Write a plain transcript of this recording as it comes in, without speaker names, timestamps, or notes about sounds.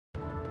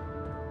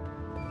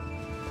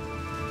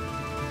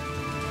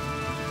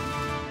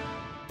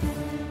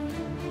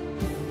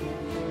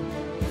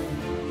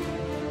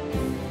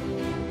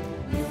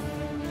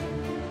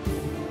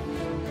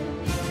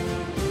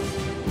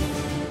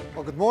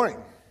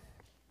morning.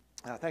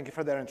 Thank you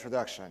for that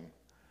introduction.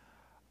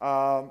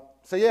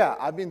 So yeah,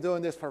 I've been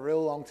doing this for a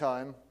really long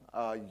time,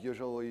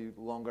 usually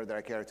longer than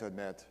I care to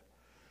admit.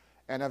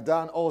 And I've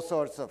done all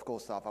sorts of cool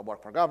stuff. I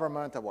worked for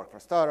government, I worked for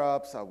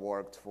startups, I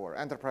worked for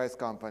enterprise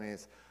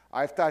companies.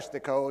 I've touched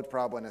the code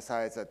probably in the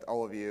sites that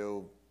all of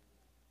you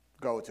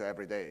go to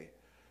every day.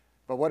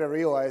 But what I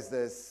realized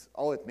is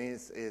all it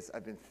means is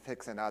I've been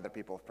fixing other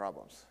people's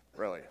problems,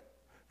 really,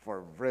 for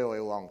a really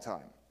long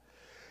time.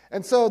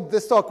 And so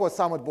this talk was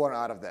somewhat born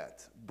out of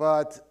that.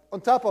 But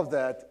on top of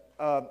that,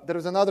 there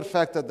was another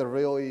factor that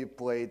really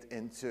played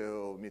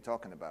into me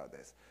talking about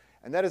this.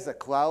 And that is that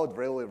cloud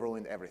really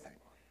ruined everything.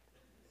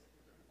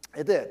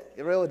 It did.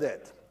 It really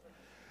did.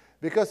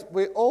 Because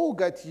we all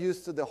got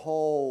used to the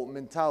whole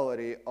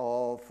mentality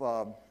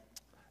of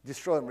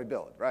destroy and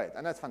rebuild, right?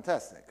 And that's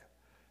fantastic.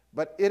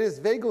 But it is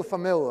vaguely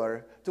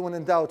familiar to an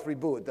in-doubt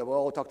reboot that we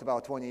all talked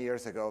about 20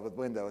 years ago with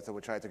Windows that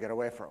we tried to get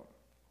away from,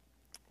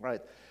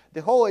 right?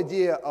 The whole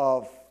idea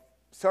of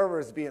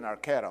servers being our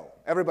cattle.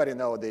 Everybody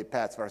knows the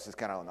pets versus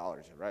cattle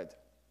analogy, right?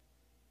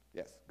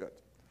 Yes, good.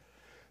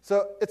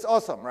 So it's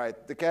awesome, right?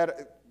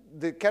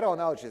 The cattle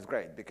analogy is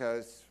great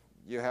because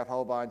you have a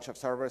whole bunch of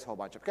servers, a whole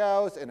bunch of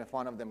cows, and if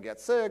one of them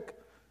gets sick,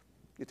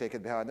 you take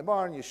it behind the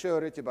barn, you shoot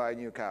it, you buy a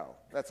new cow.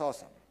 That's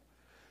awesome.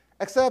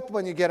 Except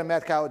when you get a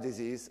mad cow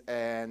disease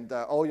and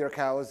all your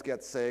cows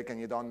get sick and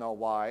you don't know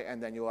why,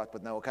 and then you're left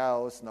with no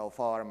cows, no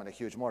farm, and a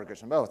huge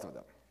mortgage on both of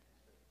them.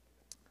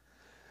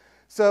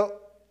 So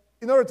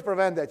in order to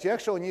prevent that, you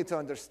actually need to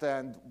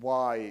understand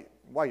why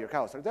your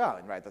cows are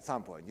dying, right, at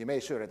some point. You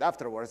may shoot it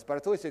afterwards, but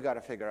at least you got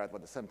to figure out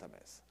what the symptom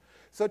is.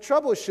 So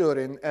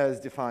troubleshooting, as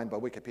defined by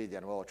Wikipedia,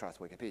 and we'll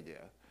trust Wikipedia,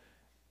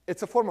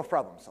 it's a form of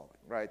problem solving,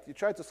 right? You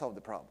try to solve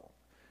the problem.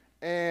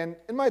 And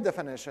in my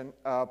definition,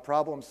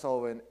 problem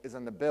solving is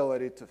an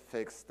ability to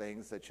fix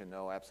things that you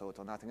know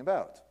absolutely nothing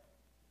about.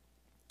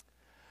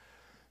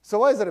 So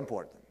why is it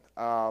important?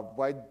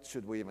 Why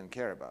should we even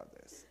care about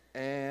this?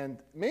 And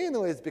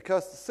mainly it's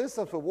because the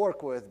systems we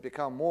work with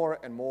become more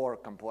and more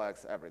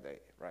complex every day,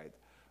 right?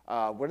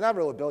 We're not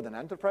really building an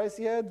enterprise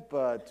yet,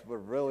 but we're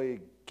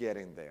really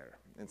getting there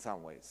in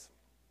some ways.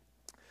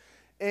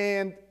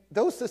 And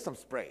those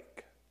systems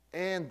break,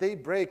 and they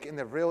break in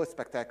a really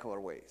spectacular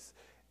ways.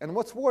 And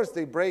what's worse,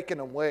 they break in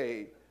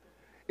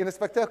a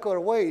spectacular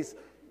ways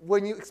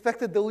when you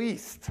expected the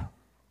least.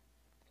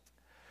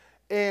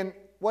 And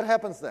what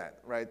happens then,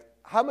 right?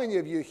 How many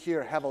of you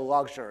here have a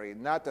luxury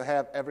not to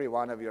have every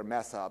one of your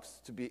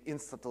mess-ups to be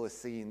instantly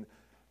seen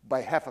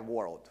by half a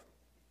world?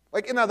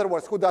 Like, in other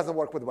words, who doesn't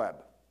work with web?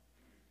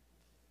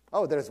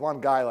 Oh, there's one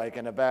guy like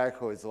in the back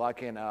who is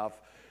lucky enough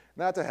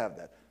not to have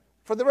that.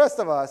 For the rest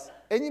of us,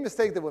 any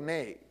mistake that we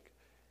make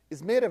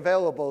is made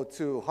available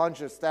to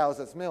hundreds,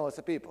 thousands, millions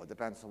of people. It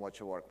depends on what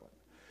you work with.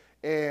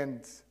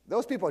 And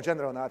those people are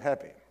generally not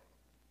happy.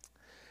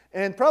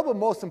 And probably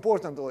most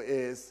importantly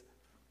is,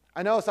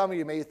 I know some of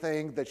you may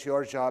think that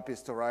your job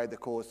is to write the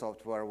cool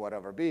software,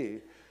 whatever be,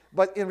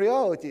 but in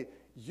reality,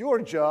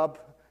 your job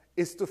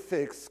is to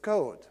fix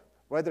code,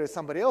 whether it's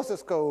somebody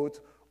else's code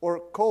or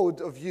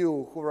code of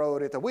you who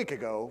wrote it a week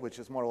ago, which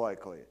is more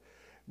likely.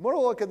 More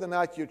likely than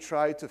not, you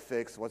try to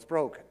fix what's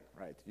broken,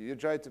 right? You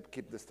try to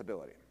keep the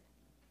stability.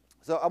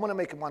 So I want to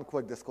make one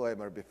quick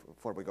disclaimer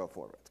before we go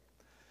forward.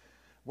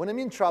 When I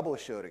mean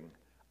troubleshooting,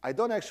 I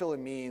don't actually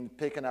mean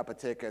picking up a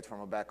ticket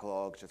from a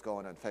backlog, just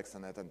going and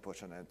fixing it and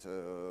pushing it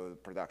to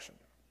production.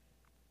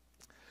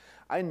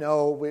 I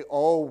know we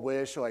all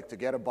wish to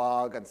get a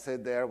bug and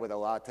sit there with a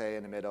latte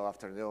in the middle of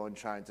the afternoon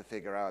trying to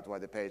figure out why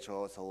the page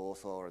loads a little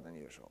slower than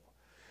usual.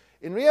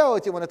 In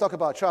reality, when I talk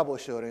about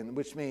troubleshooting,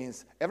 which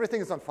means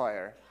everything is on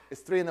fire, it's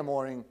 3 in the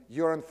morning,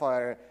 you're on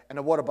fire, and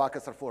the water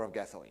buckets are full of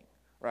gasoline,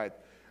 right?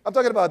 I'm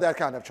talking about that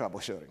kind of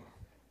troubleshooting.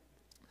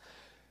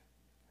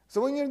 So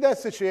when you're in that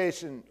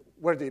situation,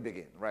 where do you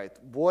begin, right?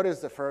 What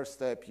is the first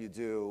step you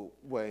do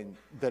when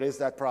there is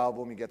that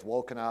problem? You get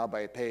woken up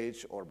by a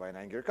page or by an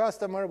angry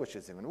customer, which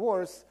is even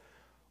worse.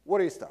 Where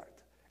do you start?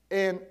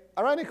 And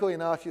ironically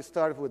enough, you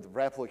start with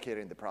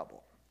replicating the problem.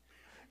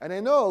 And I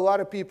know a lot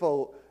of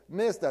people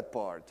miss that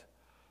part,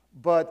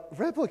 but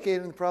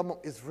replicating the problem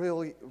is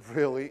really,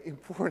 really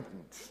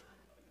important.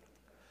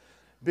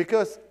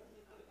 Because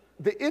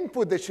the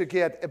input that you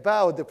get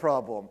about the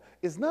problem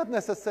is not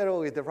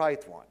necessarily the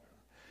right one.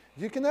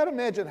 You cannot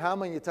imagine how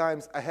many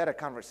times I had a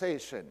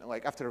conversation,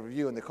 like after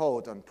reviewing the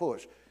code on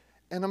push,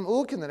 and I'm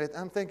looking at it, and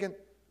I'm thinking,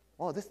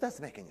 well, this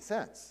doesn't make any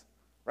sense,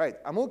 right?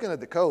 I'm looking at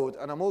the code,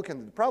 and I'm looking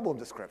at the problem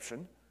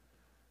description,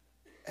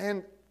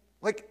 and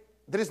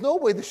there is no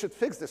way they should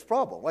fix this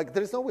problem.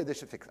 There is no way they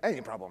should fix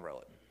any problem,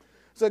 really.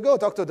 So I go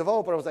talk to a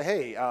developer. I was like,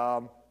 hey,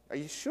 are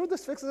you sure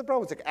this fixes the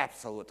problem? He's like,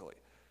 absolutely.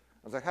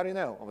 I was like, how do you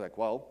know? I was like,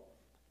 well,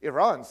 it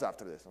runs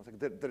after this. I was like,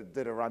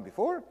 did it run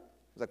before? I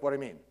was like, what do you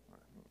mean?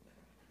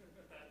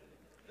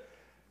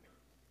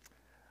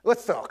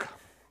 Let's talk.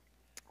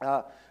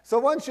 So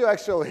once you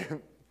actually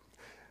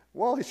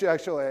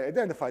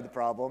identify the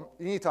problem,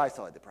 you need to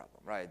isolate the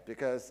problem, right?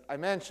 Because I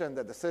mentioned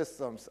that the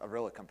systems are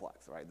really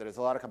complex, right? There is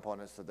a lot of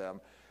components to them.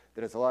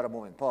 There's a lot of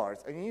moving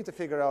parts, and you need to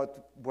figure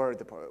out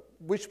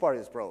which part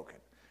is broken.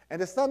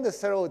 And it's not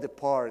necessarily the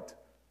part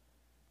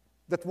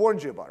that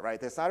warned you about,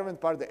 right? It's not even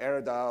part of the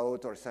errored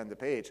out or send the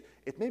page.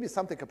 It may be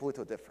something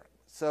completely different.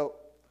 So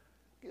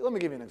let me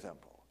give you an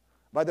example.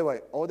 By the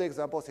way, all the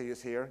examples I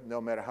use here, no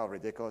matter how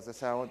ridiculous they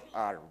sound,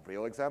 are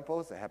real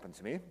examples that happened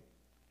to me.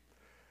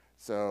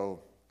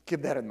 So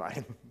keep that in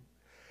mind.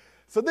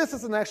 So this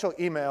is an actual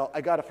email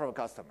I got from a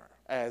customer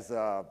as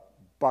a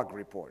bug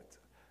report.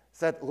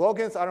 Said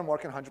logins aren't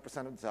working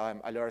 100% of the time,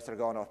 alerts are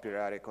going off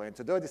periodically, and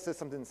today the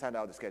system didn't send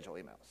out the schedule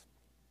emails.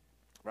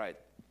 Right?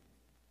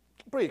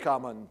 Pretty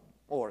common,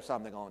 or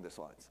something along these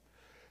lines.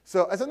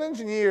 So as an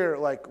engineer,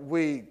 like,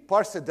 we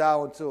parse it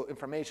down to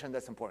information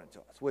that's important to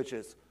us, which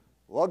is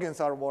logins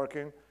aren't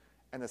working,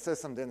 and the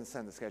system didn't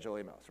send the schedule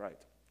emails, right?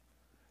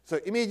 So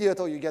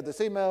immediately you get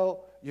this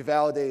email, you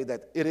validate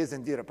that it is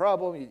indeed a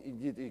problem,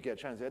 you get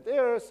transient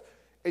errors,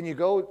 and you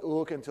go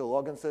look into the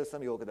login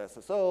system, you look at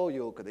SSO,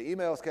 you look at the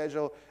email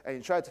schedule, and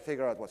you try to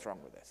figure out what's wrong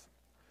with this.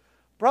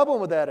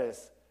 Problem with that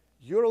is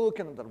you're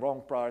looking at the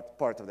wrong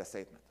part of the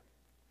statement.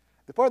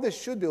 The part that you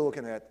should be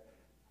looking at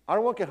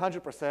are working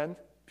 100%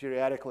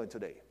 periodically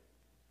today,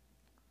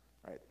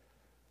 right?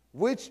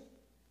 Which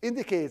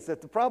indicates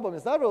that the problem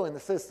is not really in the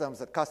systems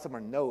that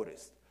customer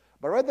noticed,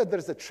 but rather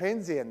there's a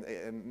transient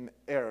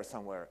error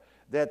somewhere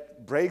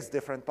that breaks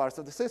different parts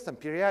of the system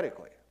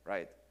periodically,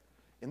 right?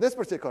 In this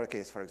particular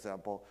case, for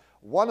example,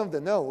 one of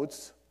the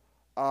nodes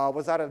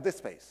was out of disk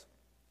space.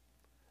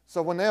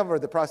 So whenever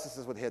the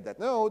processes would hit that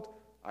node,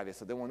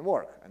 obviously they wouldn't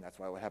work, and that's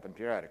why it would happen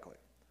periodically.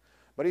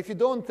 But if you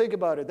don't think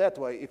about it that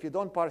way, if you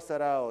don't parse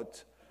that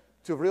out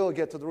to really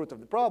get to the root of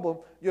the problem,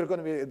 you're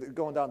going to be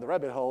going down the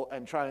rabbit hole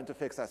and trying to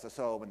fix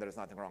SSO when there's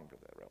nothing wrong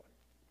with it, really.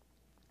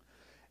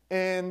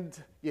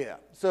 And yeah,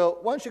 so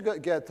once you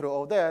get through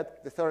all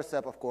that, the third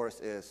step, of course,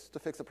 is to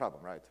fix the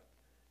problem, right?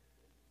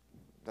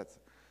 That's,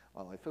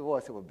 well, if it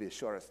was, it would be the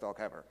shortest talk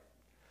ever.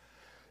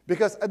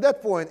 Because at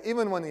that point,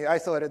 even when you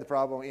isolated the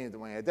problem, even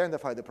when you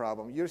identified the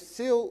problem, you're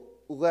still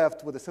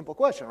left with a simple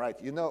question, right?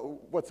 You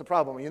know what's the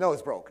problem, you know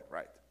it's broken,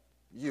 right?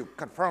 You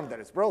confirm that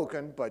it's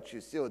broken, but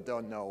you still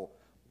don't know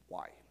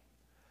why.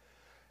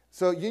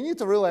 So you need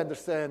to really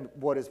understand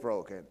what is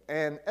broken.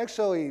 And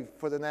actually,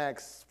 for the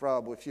next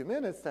probably few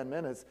minutes, 10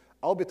 minutes,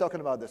 I'll be talking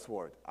about this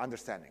word,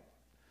 understanding.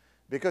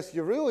 Because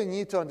you really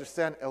need to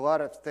understand a lot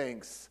of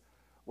things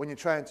when you're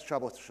trying to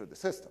troubleshoot the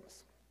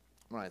systems.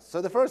 Right. So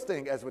the first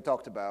thing, as we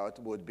talked about,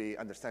 would be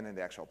understanding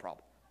the actual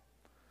problem.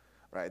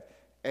 Right?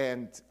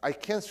 And I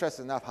can't stress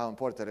enough how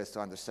important it is to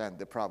understand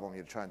the problem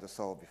you're trying to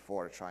solve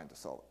before trying to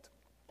solve it.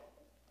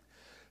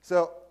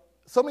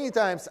 So many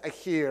times I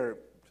hear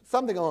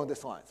something along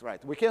these lines,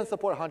 right? We can't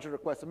support 100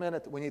 requests a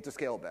minute. We need to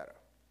scale better.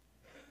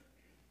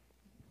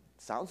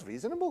 Sounds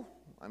reasonable.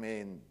 I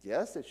mean,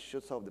 yes, it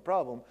should solve the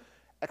problem,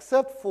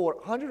 except for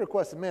 100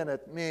 requests a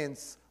minute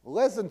means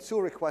less than 2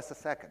 requests a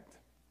second.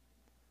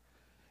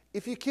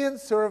 If you can't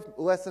serve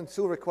less than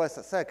 2 requests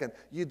a second,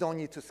 you don't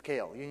need to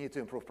scale. You need to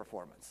improve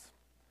performance.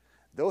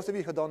 Those of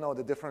you who don't know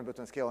the difference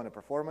between scale and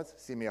performance,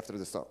 see me after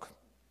this talk.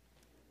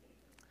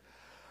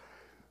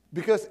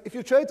 Because if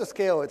you try to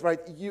scale it, right,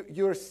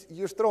 you're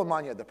throwing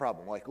money at the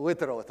problem, like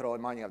literally throwing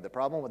money at the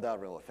problem without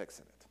really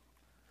fixing it.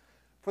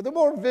 For the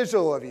more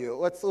visual of you,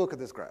 let's look at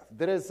this graph.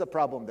 There is a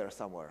problem there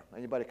somewhere.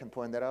 Anybody can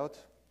point that out?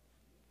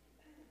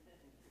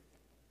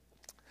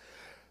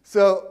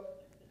 So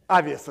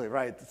obviously,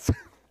 right,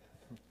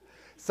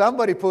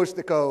 somebody pushed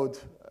the code.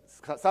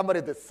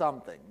 Somebody did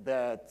something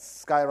that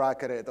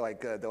skyrocketed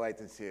like the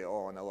latency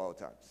on the low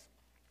times.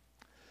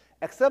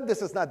 Except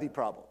this is not the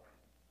problem.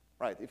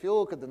 Right, if you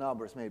look at the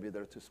numbers, maybe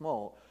they're too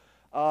small.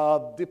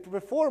 The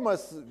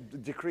performance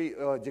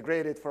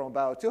degraded from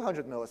about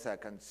 200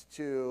 milliseconds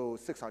to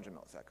 600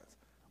 milliseconds,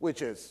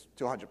 which is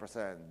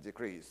 200%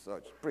 decrease, so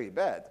it's pretty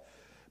bad.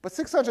 But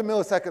 600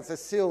 milliseconds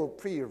is still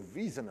pretty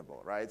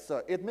reasonable, right?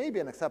 So it may be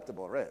an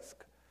acceptable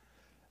risk.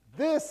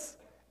 This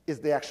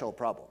is the actual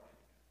problem,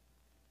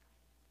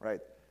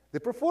 right? The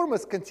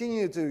performance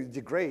continued to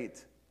degrade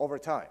over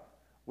time,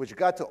 which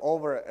got to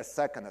over a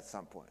second at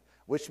some point.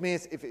 Which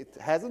means if it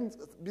hasn't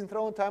been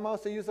thrown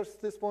timeouts to users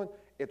at this point,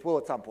 it will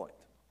at some point.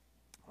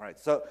 All right,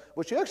 so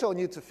what you actually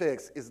need to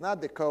fix is not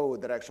the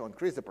code that actually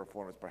increases the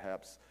performance,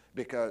 perhaps,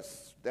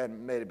 because that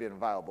may be a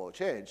viable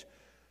change,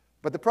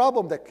 but the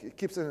problem that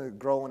keeps it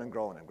growing and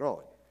growing and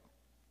growing.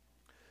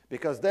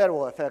 Because that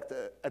will affect,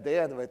 at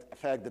the end of it,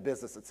 affect the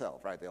business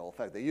itself, right? It will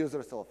affect the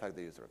users, it will affect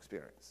the user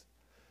experience.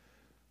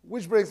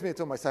 Which brings me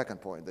to my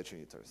second point that you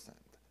need to understand.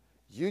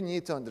 You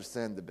need to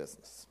understand the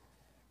business.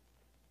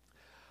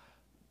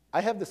 I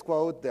have this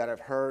quote that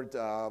I've heard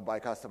by a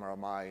customer of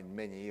mine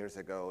many years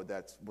ago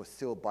that was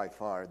still by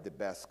far the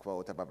best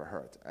quote I've ever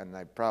heard. And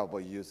I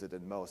probably use it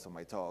in most of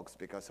my talks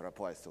because it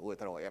applies to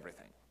literally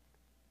everything.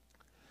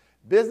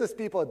 Business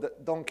people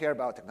don't care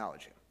about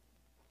technology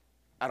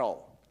at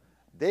all.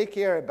 They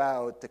care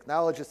about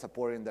technology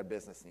supporting their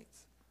business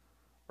needs,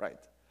 right?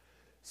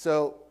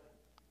 So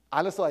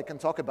honestly, I can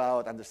talk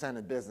about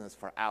understanding business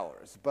for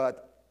hours,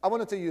 but I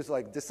wanted to use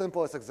like the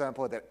simplest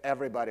example that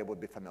everybody would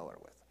be familiar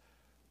with.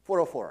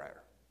 404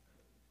 error.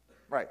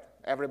 Right,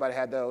 everybody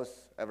had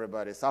those,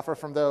 everybody suffered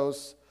from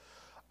those.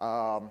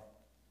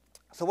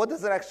 So what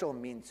does it actually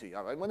mean to you?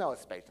 I mean, we know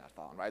it's page not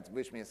found, right?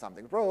 Which means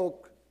something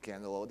broke,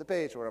 can't load the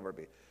page, or whatever it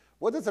be.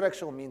 What does it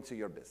actually mean to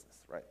your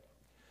business, right?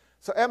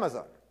 So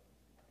Amazon.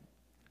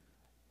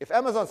 If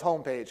Amazon's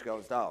homepage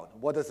goes down,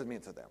 what does it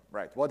mean to them,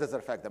 right? What does it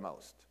affect the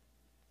most?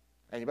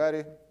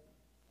 Anybody?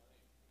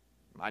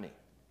 Money,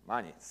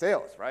 money,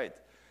 sales, right?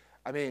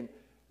 I mean,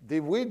 the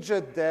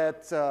widget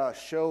that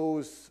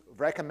shows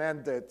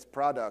recommended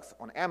products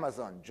on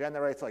Amazon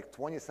generates like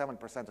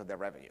 27% of their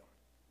revenue,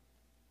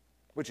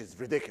 which is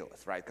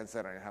ridiculous, right,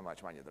 considering how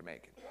much money they're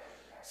making.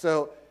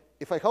 So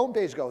if a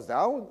homepage goes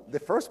down, the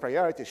first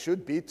priority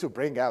should be to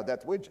bring out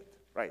that widget,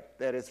 right?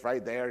 That is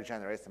right there,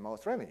 generates the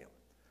most revenue.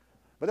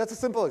 But that's a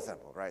simple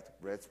example, right?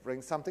 Let's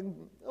bring something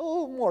a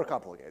little more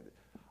complicated.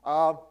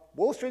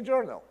 Wall Street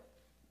Journal.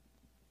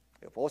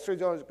 If Wall Street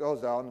Journal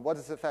goes down, what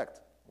does it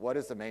affect? What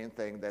is the main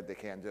thing that they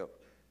can do?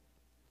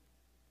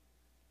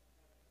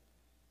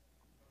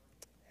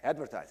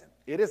 Advertising.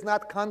 It is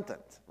not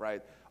content,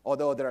 right?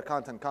 Although they're a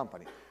content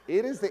company.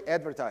 It is the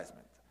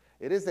advertisement.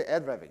 It is the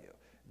ad revenue.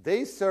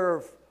 They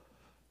serve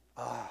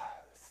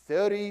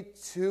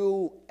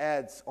 32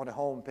 ads on a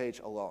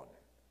homepage alone.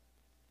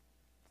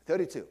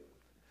 32.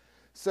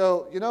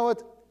 So you know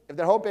what? If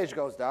their homepage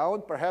goes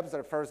down, perhaps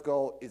their first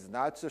goal is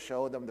not to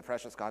show them the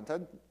freshest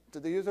content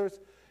to the users.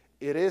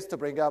 It is to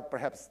bring up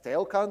perhaps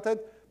stale content,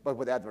 but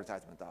with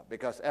advertisement up,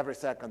 because every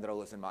second they're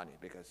losing money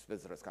because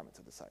visitors coming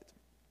to the site.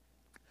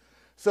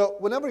 So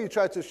whenever you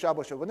try to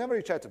troubleshoot, whenever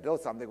you try to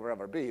build something,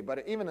 wherever it be,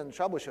 but even in the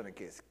troubleshooting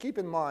case, keep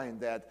in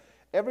mind that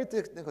every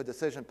technical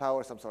decision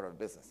powers some sort of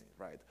business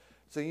need, right?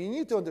 So you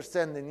need to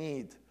understand the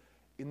need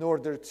in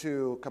order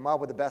to come up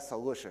with the best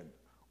solution,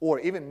 or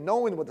even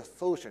knowing what the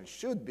solution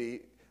should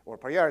be, or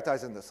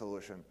prioritizing the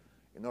solution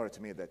in order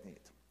to meet that need.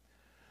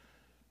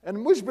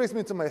 And which brings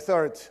me to my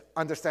third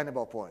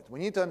understandable point.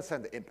 We need to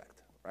understand the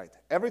impact, right?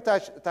 Every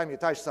time you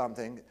touch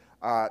something,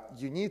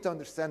 you need to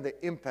understand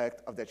the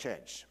impact of the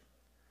change.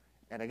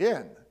 And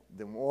again,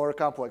 the more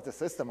complex the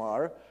system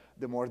are,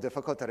 the more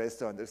difficult it is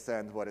to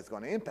understand what it's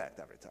going to impact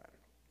every time.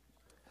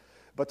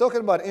 But talking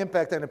about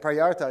impact and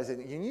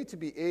prioritizing, you need to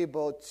be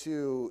able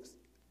to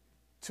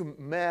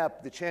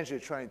map the change you're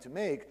trying to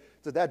make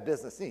to that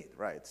business need,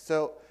 right?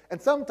 So,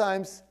 and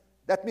sometimes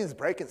that means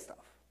breaking stuff.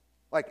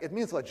 Like, it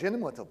means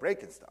legitimately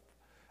breaking stuff.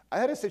 I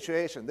had a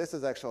situation, this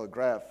is actually a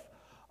graph.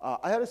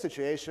 I had a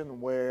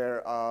situation where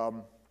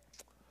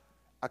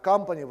a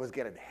company was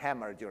getting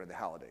hammered during the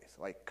holidays,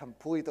 like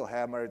completely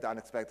hammered,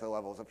 unexpected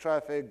levels of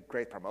traffic,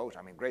 great promotion,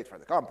 I mean, great for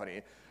the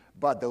company,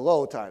 but the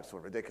load times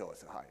were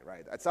ridiculously high,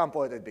 right? At some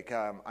point, it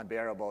became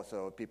unbearable,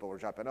 so people were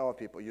dropping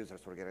off,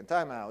 users were getting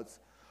timeouts.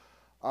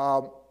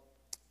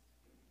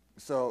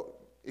 So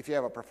if you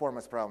have a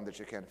performance problem that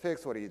you can't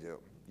fix, what do?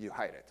 You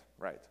hide it,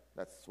 right?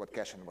 That's what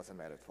caching was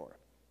invented for.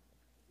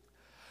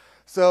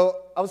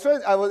 So I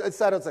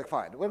decided, it's like,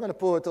 fine, we're going to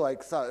put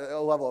like a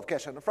level of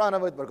caching in front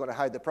of it. We're going to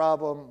hide the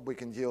problem. We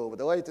can deal with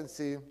the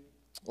latency.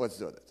 Let's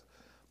do that.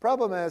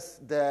 Problem is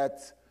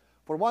that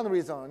for one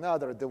reason or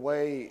another, the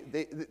way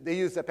they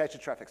use Apache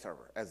Traffic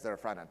Server as their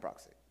front-end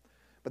proxy.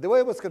 But the way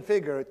it was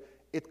configured,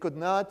 it could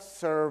not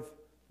serve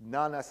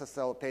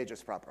non-SSL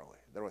pages properly.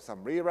 There was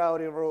some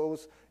rerouting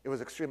rules. It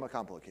was extremely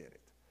complicated.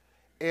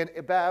 And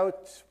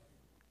about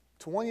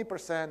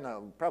 20%,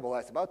 no, probably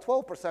less, about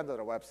 12% of the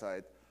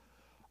website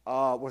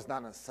was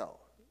non-SSL.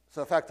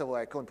 So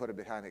effectively, I couldn't put it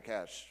behind the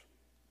cache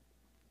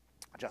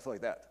just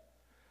like that.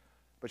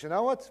 But you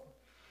know what?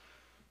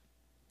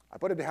 I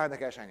put it behind the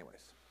cache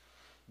anyways,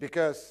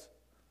 because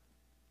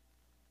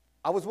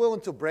I was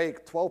willing to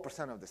break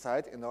 12% of the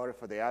site in order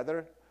for the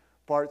other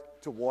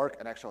part to work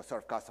and actually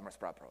serve customers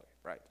properly,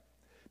 right?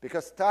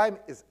 Because time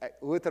is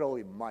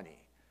literally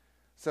money.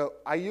 So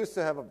I used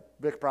to have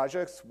big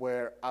projects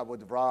where I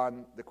would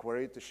run the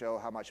query to show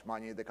how much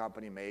money the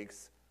company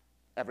makes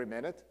every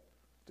minute,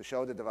 to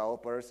show the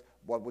developers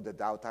what would the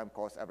downtime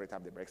cost every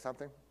time they break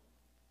something,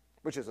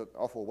 which is an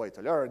awful way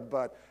to learn,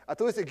 but at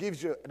least it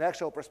gives you an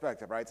actual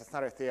perspective, right? It's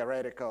not a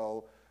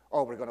theoretical,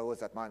 oh, we're going to lose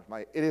that money.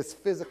 It is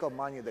physical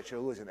money that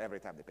you're losing every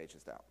time the page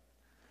is down.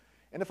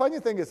 And the funny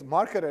thing is,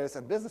 marketers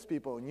and business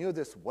people knew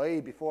this way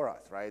before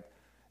us, right?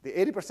 The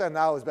 80%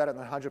 now is better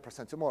than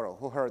 100% tomorrow.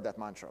 Who heard that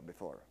mantra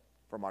before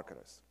from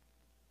marketers?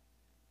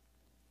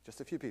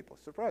 Just a few people,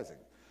 surprising.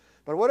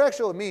 But what it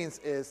actually means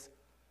is,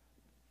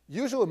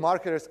 usually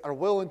marketers are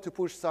willing to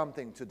push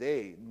something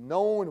today,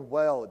 knowing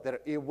well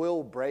that it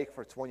will break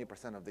for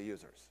 20% of the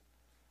users,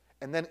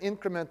 and then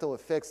incrementally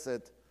fix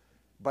it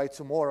by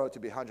tomorrow to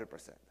be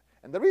 100%.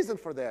 And the reason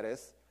for that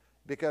is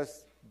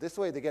because this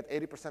way they get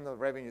 80% of the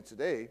revenue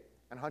today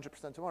and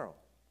 100% tomorrow,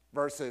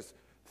 versus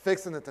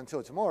fixing it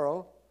until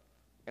tomorrow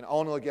and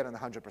only getting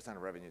 100%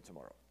 of revenue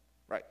tomorrow,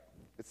 right?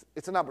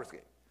 It's a numbers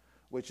game,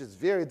 which is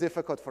very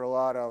difficult for a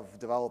lot of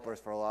developers,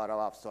 for a lot of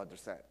apps to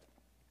understand.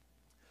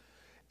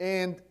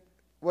 And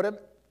what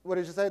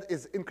I just said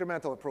is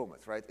incremental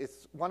improvements, right?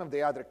 It's one of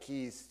the other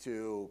keys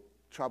to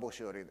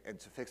troubleshooting and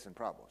to fixing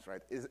problems,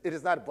 right? It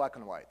is not black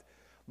and white.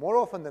 More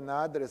often than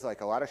not, there is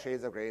like a lot of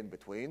shades of gray in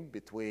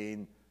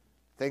between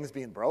things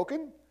being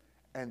broken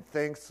and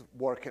things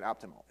working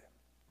optimally,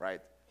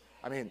 right?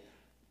 I mean,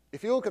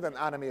 if you look at an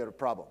animated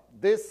problem,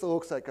 this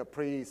looks like a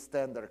pretty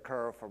standard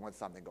curve for when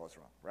something goes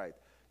wrong, right?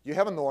 You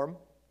have a norm,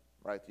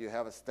 right? You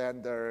have a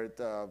standard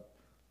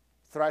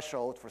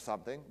threshold for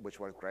something, which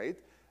works great.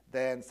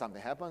 Then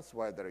something happens,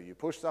 whether you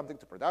push something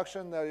to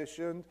production that you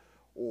shouldn't,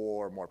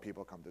 or more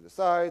people come to the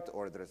site,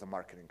 or there is a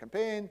marketing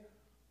campaign,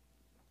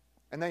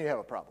 and then you have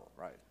a problem,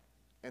 right?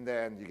 And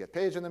then you get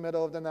paged in the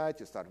middle of the night,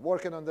 you start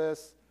working on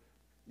this,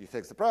 you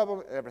fix the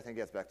problem, everything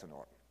gets back to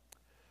normal.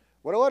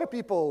 What a lot of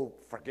people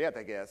forget,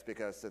 I guess,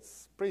 because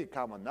it's pretty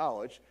common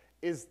knowledge,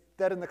 is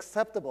that an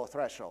acceptable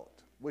threshold,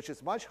 which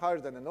is much higher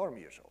than the norm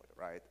usually,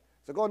 right?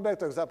 So going back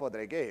to the example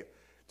that I gave,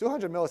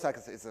 200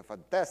 milliseconds is a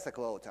fantastic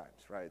load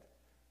times, right?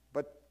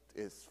 But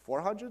is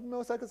 400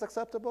 milliseconds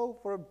acceptable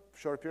for a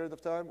short period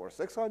of time, or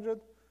 600?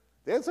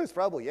 The answer is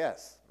probably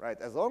yes, right?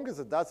 As long as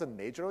it doesn't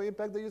majorly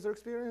impact the user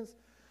experience,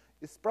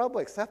 it's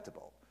probably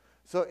acceptable.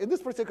 So in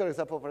this particular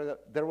example,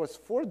 there was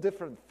 4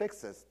 different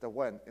fixes that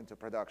went into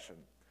production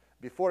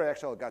before it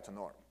actually got to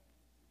norm.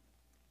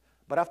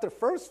 But after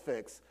first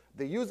fix,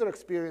 the user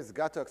experience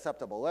got to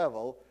acceptable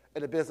level,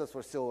 and the business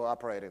was still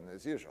operating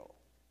as usual.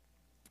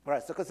 All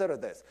right, so consider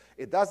this.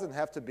 It doesn't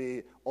have to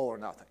be all or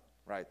nothing,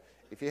 right?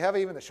 If you have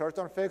even a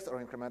short-term fix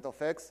or incremental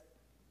fix,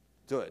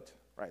 do it,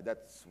 right?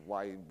 That's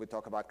why we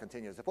talk about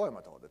continuous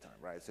deployment all the time,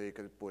 right? So you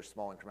can push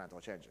small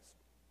incremental changes.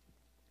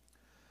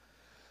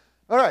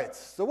 All right,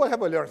 so what have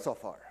we learned so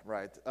far,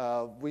 right?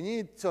 We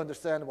need to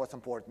understand what's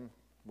important.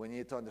 We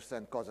need to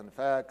understand cause and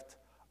effect.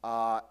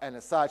 And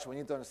as such, we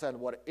need to understand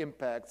what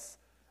impacts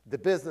the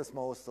business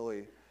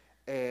mostly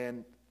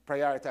and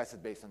prioritize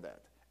it based on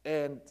that.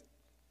 And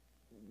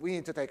we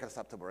need to take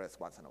acceptable risk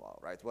once in a while,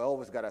 right? We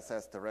always got to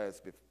assess the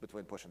risk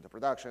between pushing to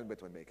production,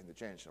 between making the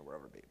change, or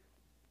wherever it be.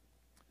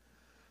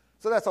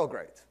 So that's all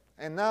great.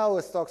 And now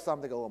let's talk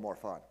something a little more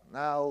fun.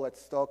 Now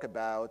let's talk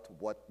about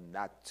what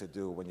not to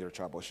do when you're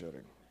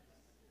troubleshooting,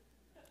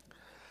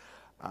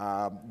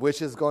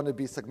 which is going to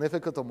be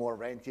significantly more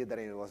ranty than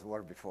it was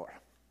before.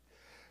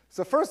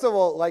 So first of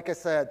all, like I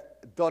said,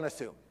 don't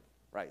assume,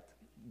 right?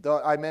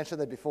 I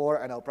mentioned it before,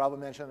 and I'll probably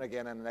mention it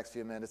again in the next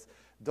few minutes.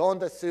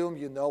 Don't assume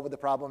you know what the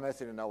problem is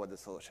and you know what the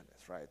solution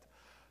is, right?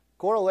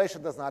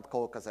 Correlation does not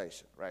cause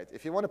causation, right?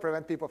 If you want to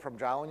prevent people from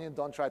drowning,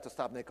 don't try to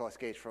stop Nicolas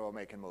Cage from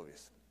making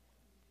movies.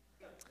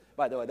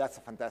 By the way, that's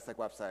a fantastic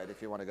website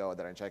if you want to go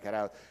there and check it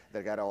out.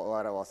 They got a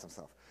lot of awesome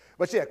stuff.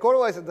 But yeah,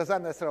 correlation does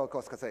not necessarily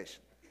cause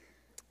causation.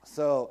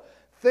 So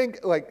think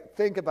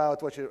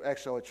about what you're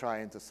actually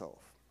trying to solve.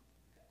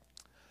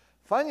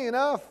 Funny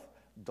enough,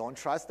 don't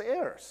trust the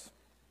errors.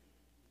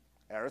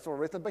 Errors were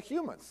written by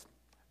humans,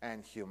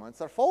 and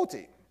humans are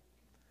faulty.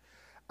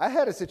 I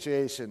had a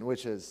situation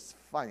which is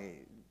funny.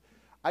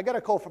 I got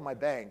a call from my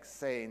bank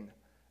saying,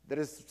 there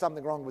is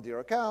something wrong with your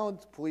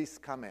account, please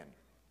come in.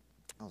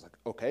 I was like,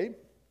 okay.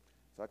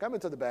 So I come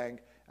into the bank,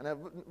 and a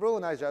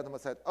really nice gentleman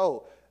said,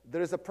 oh,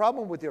 there is a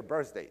problem with your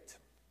birth date.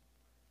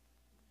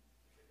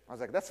 I was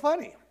like, that's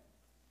funny.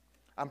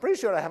 I'm pretty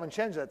sure I haven't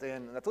changed that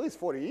in at least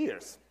 40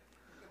 years.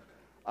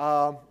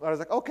 I was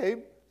like, okay.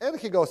 And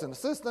he goes in the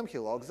system, he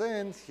logs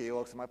in, he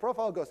looks at my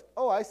profile, goes,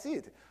 oh, I see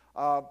it.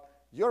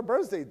 Your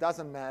birthday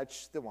doesn't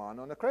match the one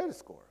on the credit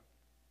score.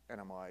 And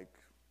I'm like,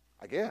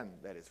 again,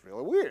 that is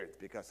really weird,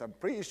 because I'm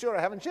pretty sure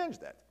I haven't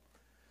changed that.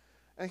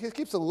 And he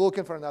keeps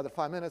looking for another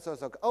 5 minutes. So I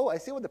was like, oh, I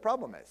see what the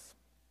problem is.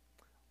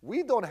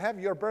 We don't have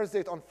your birth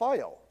date on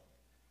file.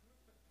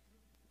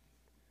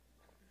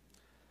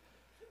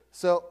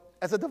 So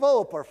as a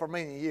developer for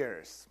many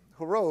years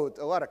who wrote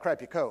a lot of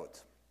crappy code,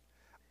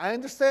 I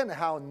understand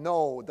how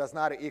no does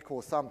not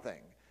equal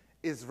something.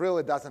 It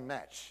really doesn't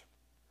match.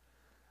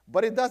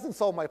 But it doesn't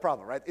solve my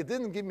problem, right? It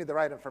didn't give me the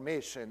right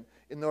information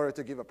in order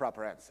to give a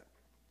proper answer.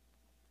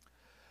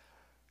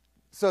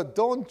 So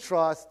don't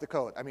trust the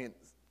code. I mean,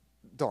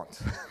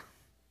 don't.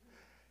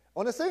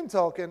 On the same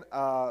token,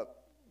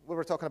 we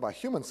were talking about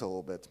humans a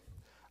little bit.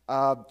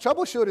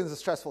 Troubleshooting is a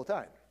stressful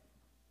time.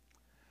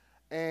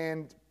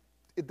 And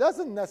it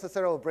doesn't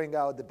necessarily bring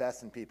out the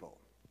best in people,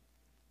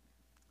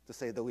 to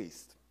say the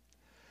least.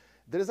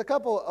 There's a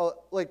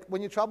couple, like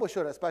when you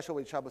troubleshoot, especially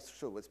when you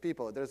troubleshoot with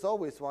people, there's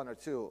always one or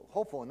two,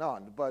 hopefully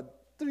none,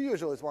 but there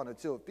usually is one or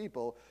two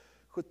people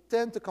who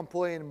tend to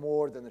complain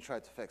more than they try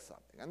to fix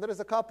something. And there's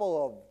a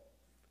couple of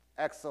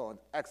excellent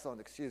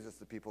excuses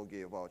that people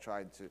give while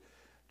trying to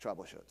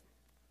troubleshoot.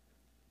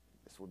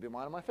 This would be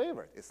one of my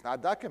favorites. It's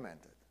not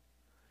documented.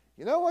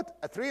 You know what?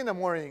 At 3 in the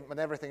morning when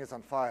everything is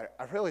on fire,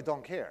 I really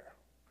don't care.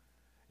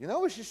 You know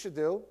what you should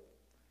do?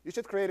 You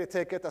should create a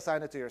ticket,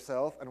 assign it to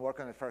yourself, and work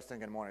on it first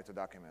thing in the morning to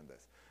document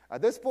this. At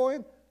this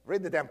point,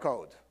 read the damn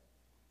code.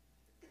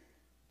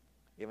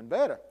 Even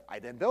better, I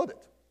didn't build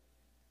it.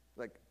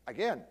 Like,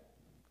 again,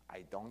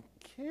 I don't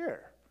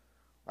care.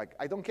 Like,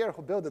 I don't care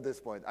who built it at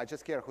this point. I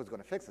just care who's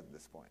going to fix it at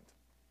this point.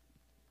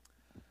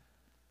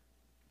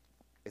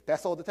 It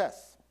tests all the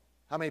tests.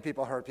 How many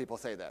people heard people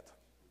say that?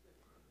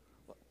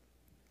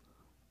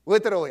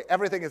 Literally,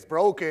 everything is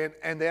broken,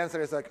 and the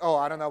answer is like, oh,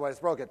 I don't know why it's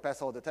broken.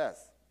 Pass all the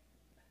tests.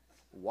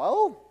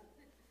 Well,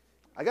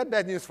 I got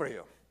bad news for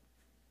you.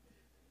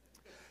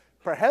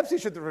 Perhaps you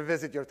should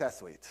revisit your test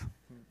suite.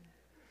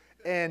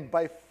 And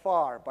by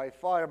far,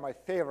 my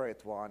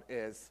favorite one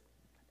is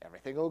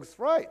everything looks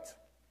right.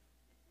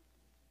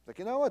 Like,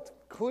 you know what?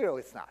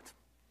 Clearly it's not.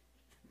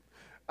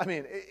 I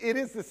mean, it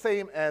is the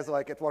same as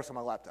like it works on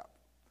my laptop.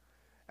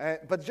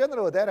 But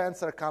generally, that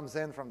answer comes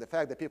in from the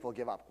fact that people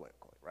give up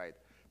quickly, right?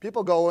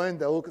 People go in,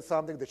 they look at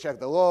something, they check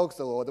the logs,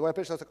 they load the web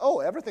page, they're like, oh,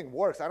 everything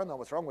works. I don't know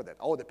what's wrong with it.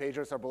 Oh, the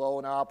pages are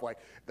blowing up, like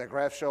the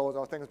graph shows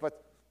all things,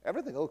 but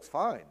everything looks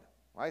fine,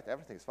 right?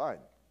 Everything's fine.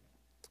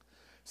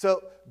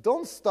 So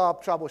don't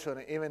stop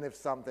troubleshooting even if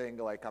something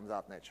like comes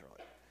up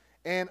naturally.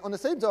 And on the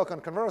same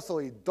token,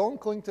 conversely, don't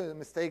cling to a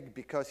mistake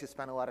because you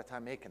spend a lot of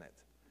time making it,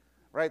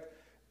 right?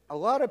 A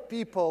lot of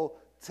people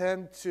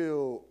tend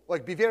to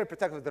like be very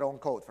protective of their own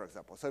code, for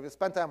example. So if you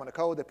spend time on a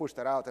code, they pushed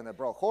it out and it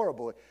broke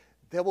horribly,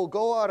 they will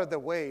go out of their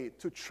way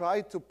to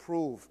try to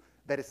prove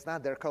that it's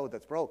not their code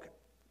that's broken,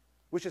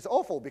 which is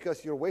awful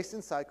because you're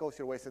wasting cycles,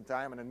 you're wasting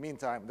time, and in the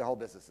meantime, the whole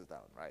business is down,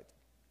 right?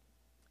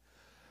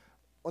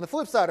 On the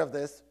flip side of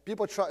this,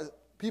 people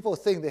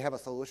think they have a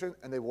solution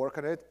and they work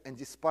on it, and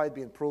despite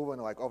being proven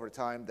like over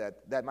time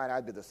that that might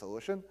not be the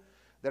solution,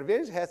 they're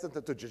very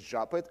hesitant to just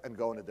drop it and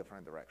go in a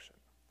different direction.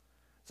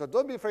 So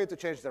don't be afraid to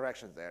change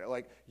directions there.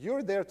 Like,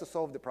 you're there to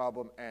solve the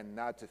problem and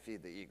not to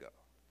feed the ego,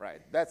 right?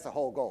 That's the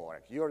whole goal.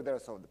 Like, you're there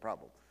to solve the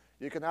problem.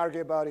 You can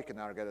argue about it. You can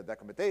argue the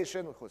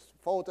documentation, whose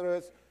fault it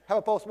is. Have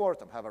a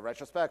post-mortem. Have a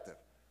retrospective.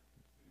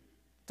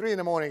 3 in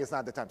the morning is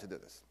not the time to do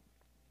this.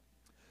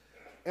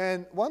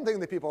 And one thing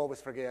that people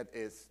always forget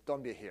is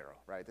don't be a hero,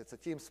 right? It's a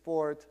team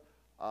sport.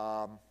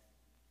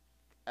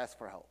 Ask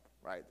for help,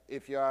 right?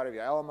 If you're out of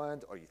your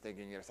element or you're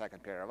thinking you're a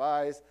second pair of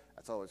eyes,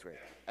 that's always great.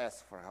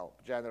 Ask for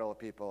help. Generally,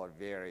 people are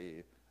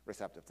very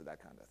receptive to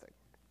that kind of thing.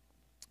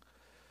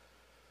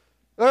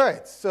 All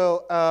right,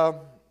 so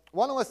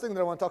one last thing that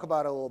I want to talk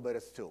about a little bit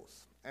is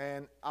tools.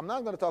 And I'm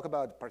not going to talk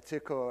about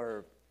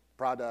particular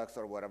products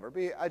or whatever.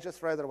 I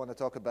just rather want to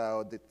talk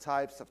about the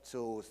types of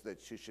tools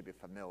that you should be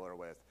familiar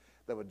with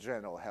that would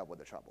generally help with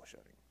the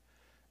troubleshooting.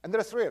 And there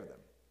are 3 of them: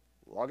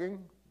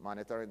 logging,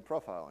 monitoring,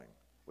 profiling,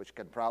 which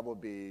can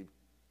probably be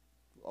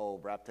all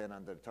wrapped in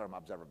under the term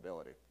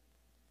observability.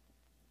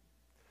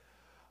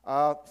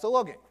 So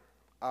logging.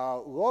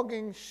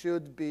 Logging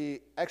should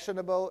be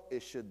actionable,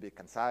 it should be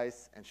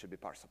concise, and should be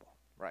parsable,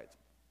 right?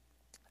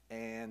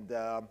 And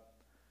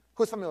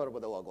who's familiar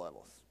with the log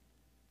levels?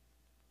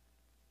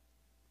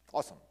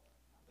 Awesome.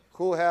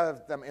 Who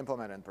have them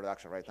implemented in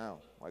production right now,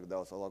 like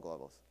those log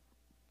levels?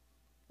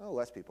 Oh,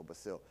 less people, but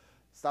still.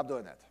 Stop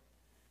doing that.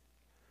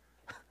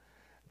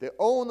 The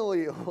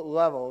only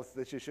levels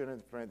that you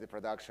shouldn't print in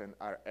production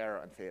are error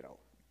and fatal.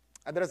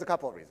 And there's a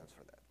couple of reasons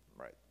for that,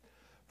 right?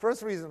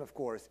 First reason, of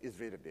course, is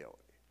readability.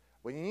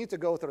 When you need to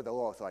go through the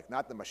logs, like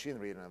not the machine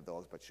reading of the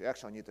logs, but you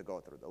actually need to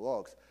go through the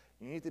logs,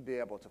 you need to be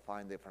able to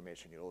find the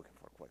information you're looking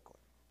for quickly.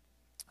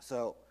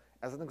 So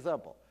as an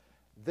example,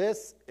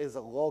 this is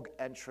a log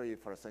entry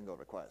for a single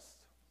request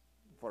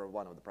for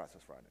one of the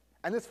process running.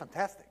 And it's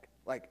fantastic.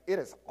 Like, it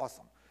is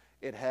awesome.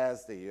 It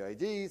has the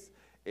UIDs.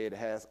 It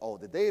has all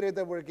the data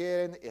that we're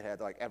getting. It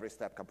had like every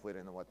step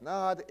completed and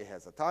whatnot. It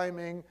has a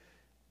timing.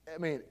 I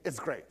mean, it's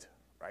great,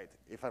 right?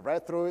 If I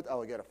read through it, I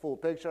will get a full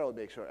picture. I'll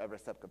make sure every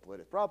step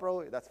completed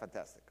properly. That's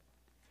fantastic.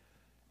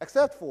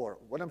 Except for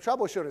when I'm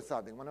troubleshooting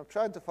something, when I'm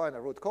trying to find a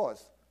root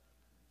cause,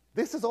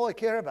 this is all I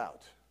care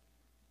about,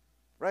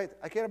 right?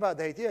 I care about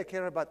the idea. I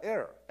care about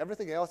error.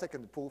 Everything else I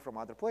can pull from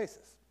other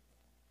places.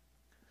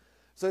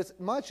 So it's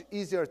much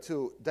easier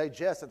to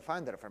digest and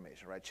find that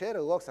information, right? Shared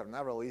logs are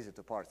not really easy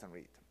to parse and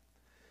read.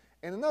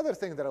 And another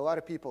thing that a lot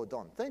of people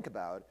don't think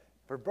about,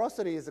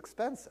 verbosity is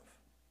expensive,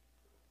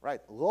 right?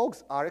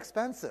 Logs are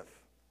expensive.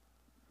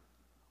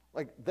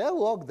 Like, that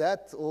log,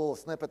 that little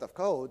snippet of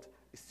code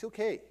is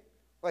 2K.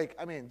 Like,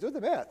 I mean, do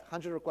the math.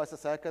 100 requests a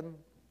second,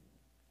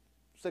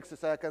 60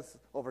 seconds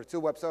over 2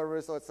 web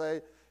servers, let's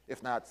say,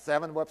 if not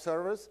 7 web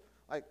servers.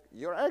 Like,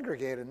 you're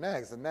aggregating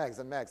megs and megs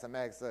and megs and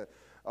megs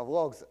of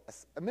logs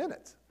a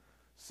minute.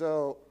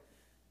 So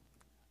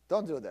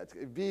don't do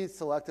that. Be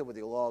selective with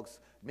your logs.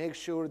 Make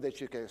sure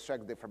that you can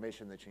extract the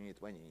information that you need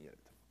when you need it.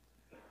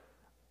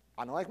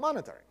 Unlike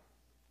monitoring,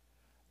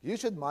 you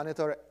should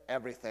monitor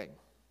everything.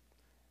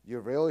 You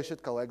really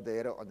should collect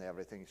data on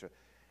everything.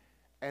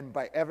 And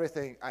by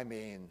everything, I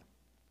mean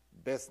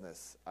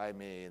business, I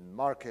mean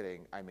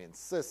marketing, I mean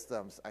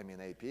systems, I mean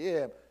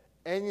APM.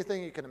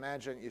 Anything you can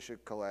imagine, you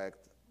should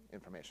collect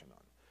information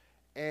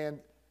on. And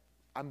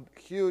I'm a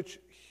huge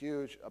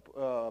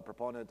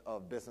proponent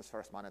of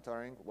business-first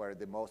monitoring, where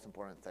the most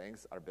important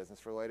things are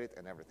business-related,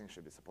 and everything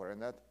should be supporting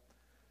that.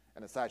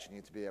 And as such, you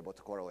need to be able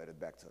to correlate it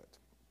back to it.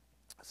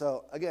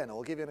 So again,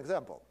 I'll give you an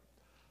example.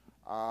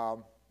 I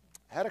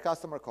had a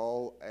customer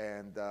call,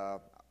 and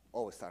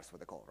always starts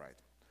with a call, right?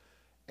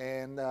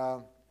 And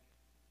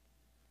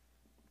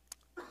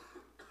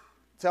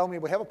tell me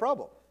we have a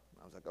problem.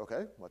 I was like,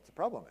 okay, what's the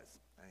problem is?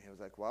 And he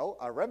was like, well,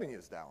 our revenue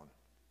is down.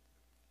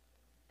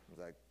 was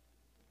like,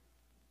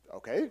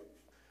 okay.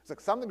 It's like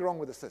something wrong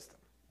with the system.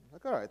 I'm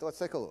like, all right, let's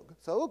take a look.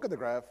 So I look at the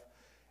graph,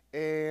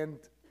 and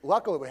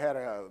luckily we had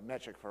a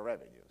metric for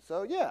revenue.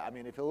 So yeah, I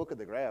mean, if you look at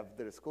the graph,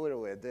 there is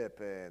clearly a dip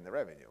in the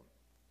revenue.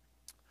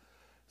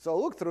 So I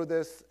looked through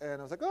this,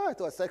 and I was like, all right,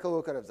 let's take a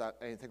look at if there's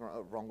anything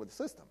wrong with the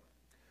system.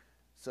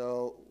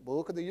 So we'll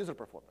look at the user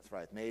performance,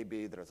 right?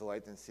 Maybe there's a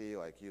latency,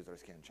 like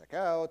users can't check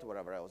out,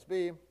 whatever else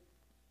be. It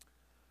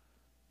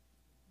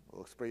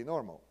looks pretty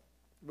normal.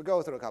 We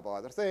go through a couple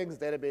other things.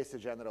 Database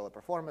is generally a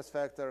performance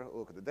factor.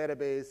 Look at the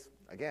database.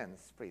 Again,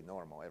 it's pretty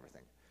normal,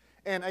 everything.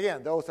 And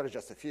again, those are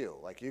just a few.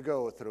 Like you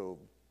go through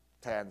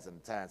tens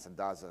and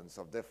dozens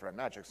of different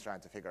metrics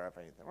trying to figure out if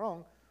anything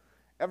wrong.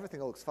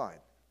 Everything looks fine.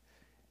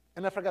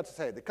 And I forgot to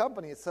say, the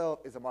company itself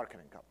is a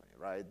marketing company,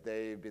 right?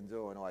 They've been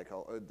doing like,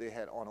 they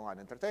had online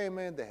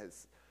entertainment. They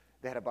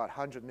had about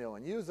 100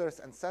 million users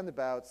and send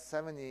about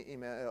 70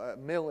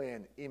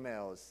 million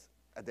emails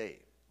a day,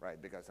 right?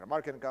 Because they're a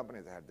marketing company,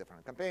 they have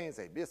different campaigns,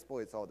 A/B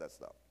splits, all that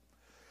stuff.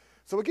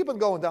 So we keep on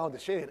going down the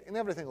chain, and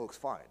everything looks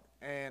fine.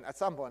 And at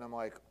some point, I'm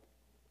like,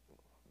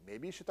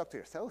 maybe you should talk to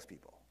your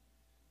salespeople.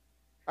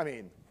 I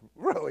mean,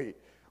 really,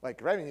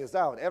 like revenue's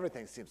down,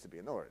 everything seems to be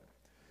in order.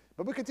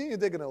 But we continue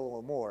digging a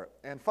little more,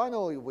 and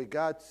finally we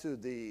got to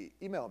the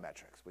email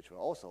metrics, which we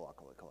also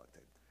luckily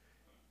collected.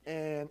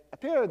 And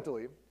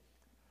apparently,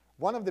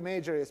 one of the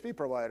major ASP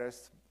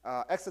providers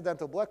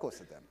accidentally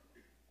blacklisted them.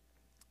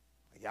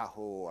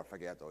 Yahoo, or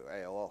forget, or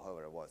AOL,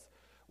 however it was,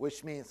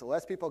 which means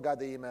less people got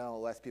the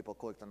email, less people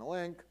clicked on the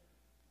link,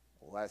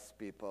 less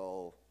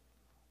people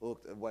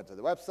went to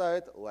the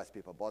website, less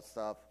people bought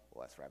stuff,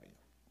 less revenue,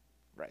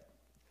 right?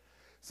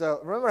 So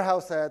remember how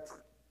I said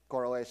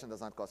correlation does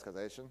not cause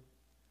causation?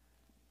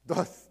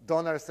 Don't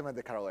underestimate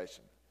the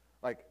correlation.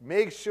 Like,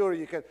 make sure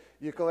you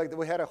collect.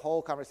 We had a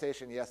whole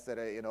conversation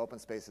yesterday in open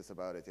spaces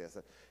about it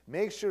yesterday.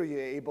 Make sure you're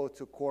able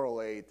to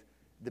correlate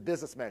the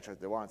business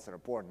metrics, the ones that are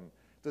important,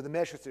 to the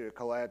metrics that you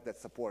collect that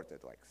support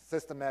it, like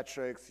system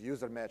metrics,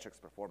 user metrics,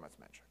 performance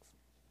metrics.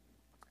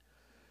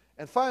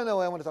 And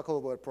finally, I want to talk a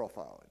little bit about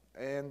profiling.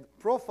 And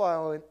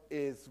profiling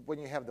is when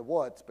you have the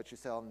what, but you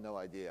still have no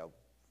idea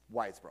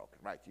why it's broken,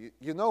 right?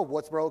 You know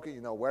what's broken,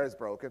 you know where it's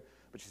broken,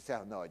 but you still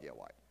have no idea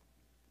why.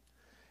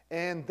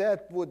 And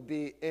that would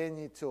be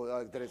any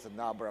tool. There is a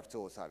number of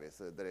tools,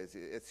 obviously.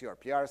 It's your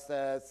PR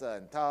stats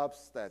and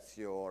tops. That's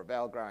your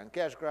val grind,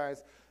 cache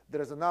grinds.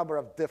 There's a number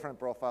of different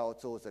profile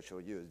tools that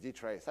you'll use,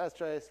 dtrace,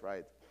 strace,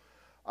 right?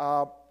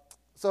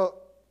 So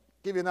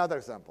give you another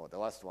example, the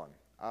last one.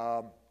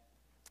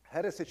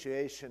 Had a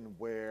situation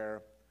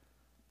where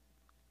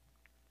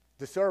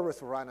the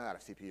servers were running out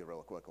of CPU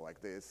really quickly.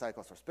 Like the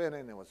cycles were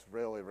spinning. It was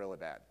really, really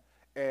bad.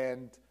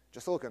 And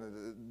just looking at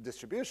the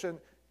distribution,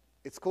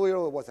 it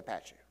clearly was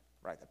Apache.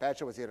 Right,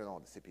 Apache was eating all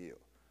the CPU.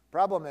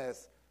 Problem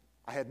is,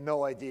 I had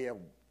no idea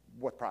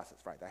what process,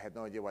 right? I had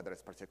no idea whether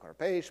it's particular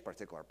page,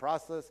 particular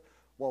process,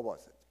 what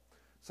was it?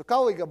 So a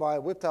colleague of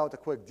mine whipped out a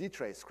quick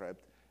dtrace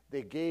script.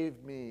 They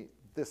gave me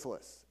this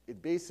list.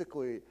 It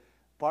basically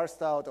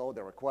parsed out all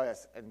the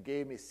requests and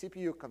gave me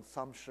CPU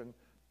consumption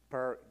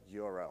per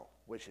URL,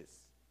 which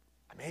is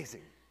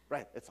amazing,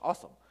 right? It's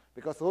awesome.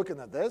 Because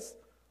looking at this,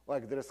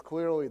 like there's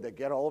clearly the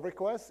get all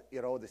requests,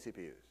 eat all the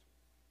CPUs.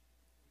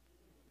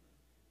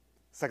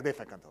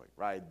 Significantly,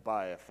 right,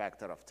 by a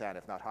factor of 10,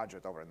 if not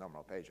 100 over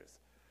normal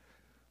pages.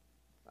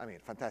 I mean,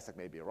 fantastic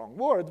may be a wrong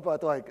word,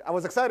 but like I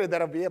was excited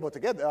that I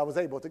was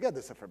able to get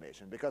this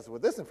information, because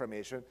with this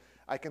information,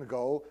 I can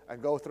go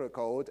through a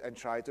code and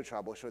try to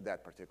troubleshoot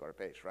that particular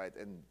page, right,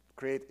 and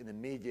create an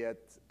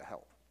immediate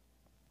help.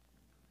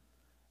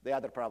 The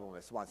other problem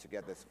is once you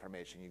get this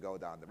information, you go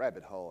down the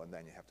rabbit hole, and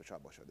then you have to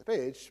troubleshoot the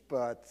page,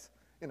 but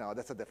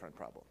that's a different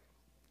problem.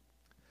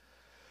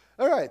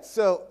 All right,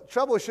 so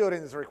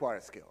troubleshooting is a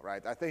required skill,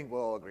 right? I think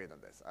we'll all agree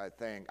on this.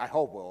 I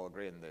hope we'll all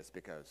agree on this,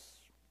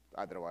 because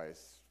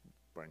otherwise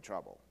we're in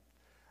trouble.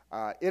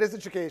 It is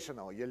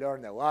educational. You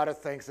learn a lot of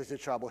things as you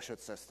troubleshoot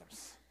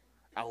systems,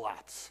 a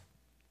lot.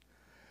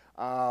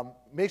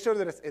 Make sure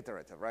that it's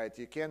iterative, right?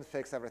 You can't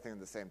fix everything at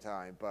the same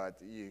time, but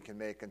you can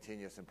make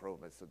continuous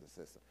improvements to the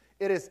system.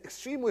 It is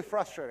extremely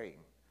frustrating.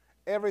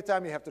 Every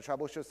time you have to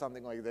troubleshoot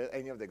something like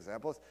any of the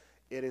examples,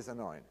 it is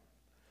annoying.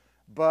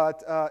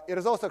 But it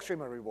is also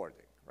extremely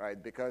rewarding,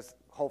 right? Because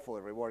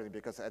hopefully rewarding,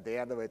 because at the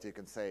end of it, you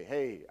can say,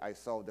 hey, I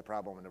solved the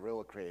problem in a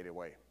really creative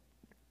way.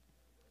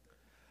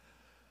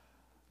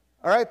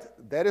 All right,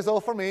 that is all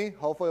for me.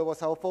 Hopefully it was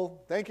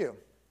helpful. Thank you.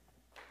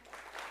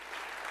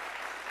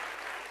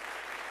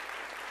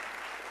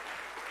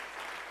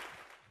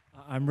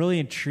 I'm really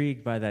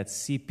intrigued by that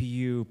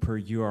CPU per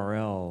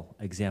URL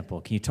example.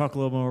 Can you talk a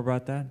little more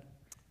about that?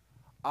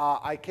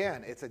 I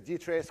can. It's a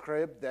dtrace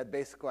script that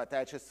basically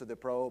attaches to the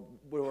probe.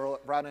 We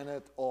were running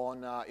it on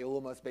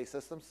Illumos-based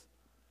systems,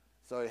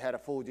 so it had a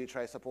full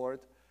dtrace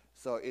support.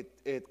 So it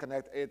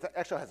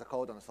actually has a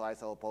code on the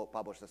slides. I'll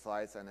publish the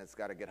slides, and it's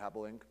got a GitHub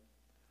link.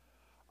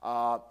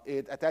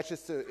 It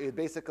attaches to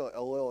basically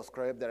a little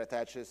script that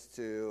attaches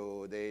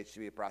to the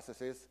HTTP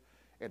processes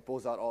and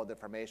pulls out all the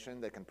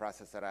information. They can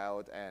process it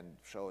out and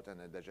show it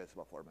in a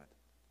digestible format.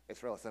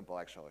 It's real simple,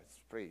 actually.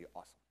 It's pretty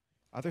awesome.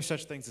 Are there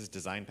such things as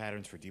design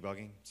patterns for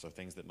debugging? So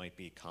things that might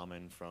be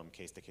common from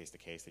case to case to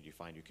case that you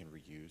find you can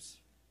reuse?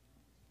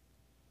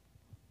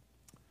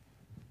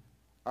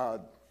 I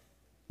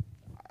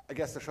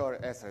guess the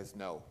short answer is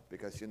no,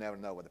 because you never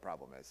know what the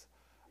problem is.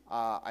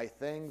 I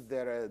think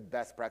there are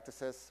best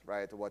practices,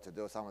 right, what to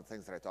do, some of the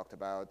things that I talked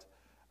about.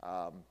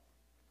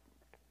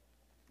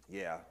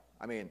 Yeah,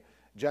 I mean,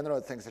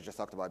 general things I just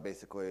talked about,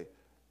 basically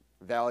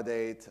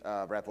validate,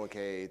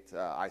 replicate,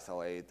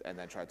 isolate, and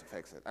then try to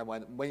fix it. And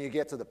when you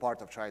get to the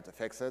part of trying to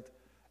fix it,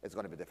 it's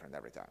going to be different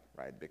every time,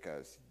 right?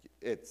 Because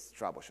it's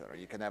troubleshooter.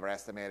 You can never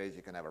estimate it.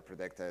 You can never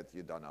predict it.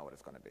 You don't know what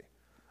it's going to be,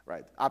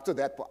 right? Up to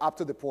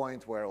the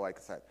point where, like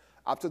I said,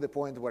 up to the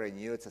point where I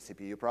knew it's a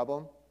CPU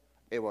problem,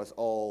 it was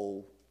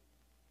all,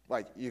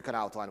 like, you can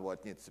outline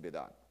what needs to be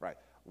done, right?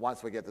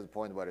 Once we get to the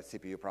point where it's a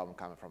CPU problem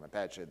coming from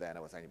Apache, then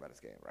it was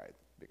anybody's game, right?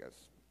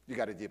 Because you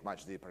got to dig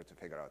much deeper to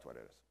figure out what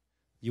it is.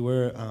 You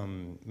were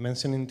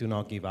mentioning to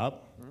not give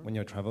up when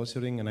you're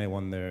troubleshooting, and I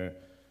wonder,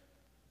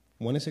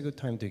 when is a good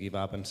time to give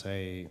up and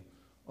say,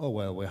 oh,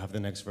 well, we have the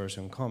next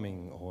version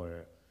coming,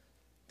 or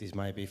this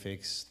might be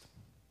fixed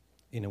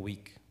in a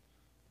week?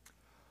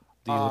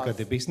 Do you look at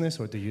the business,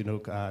 or do you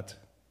look at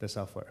the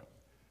software?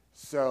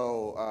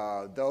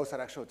 So those are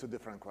actually two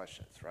different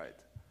questions, right?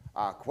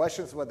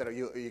 Questions whether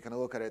you can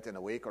look at it in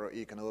a week or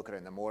you can look at it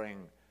in the morning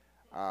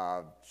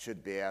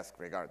should be asked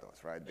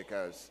regardless, right?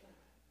 Because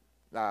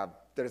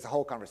there's a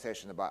whole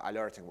conversation about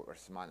alerting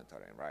versus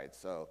monitoring, right?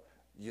 So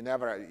you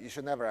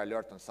should never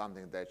alert on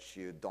something that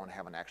you don't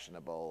have an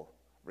actionable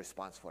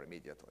response for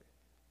immediately,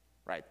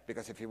 right?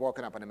 Because if you're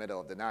woken up in the middle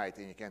of the night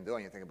and you can't do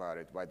anything about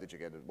it, why did you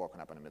get woken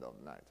up in the middle of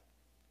the night?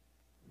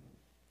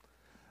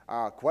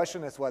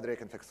 Question is whether you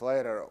can fix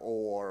later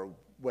or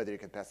whether you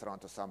can pass it on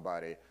to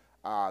somebody.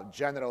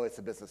 Generally, it's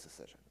a business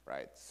decision,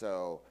 right?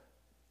 So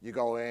you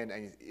go in,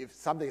 and if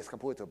something is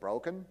completely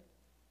broken,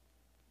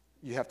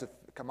 you have to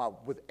come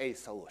up with a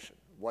solution.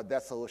 What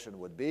that solution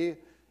would be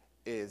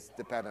is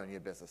dependent on your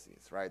business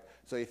needs, right?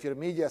 So if your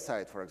media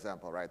site, for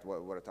example, right,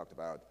 what I talked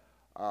about,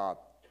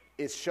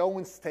 is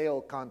showing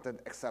stale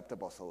content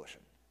acceptable solution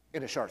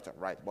in the short term,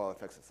 right, while it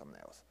fixes something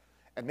else.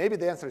 And maybe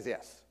the answer is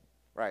yes,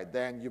 right?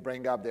 Then you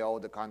bring up the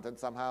older content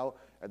somehow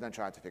and then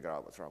try to figure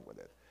out what's wrong with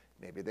it.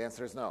 Maybe the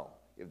answer is no.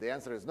 If the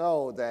answer is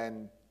no,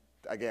 then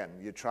again,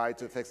 you try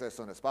to fix it as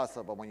soon as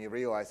possible, but when you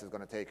realize it's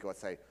going to take you, let's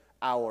say,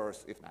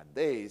 hours, if not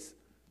days,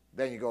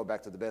 then you go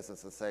back to the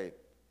business and say,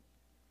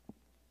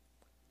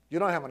 you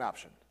don't have an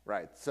option,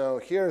 right? So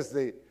here's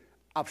the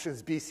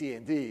options B, C,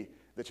 and D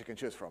that you can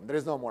choose from. There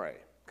is no more A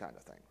kind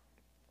of thing.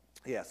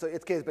 Yeah, so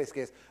it's case-based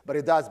case, but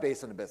it does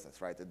based on the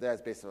business, right? It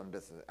does based on the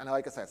business. And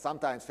like I said,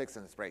 sometimes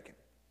fixing is breaking,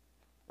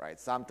 right?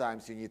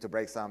 Sometimes you need to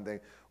break something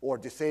or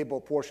disable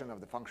a portion of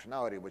the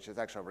functionality, which is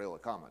actually really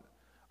common,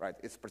 right?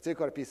 It's a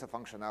particular piece of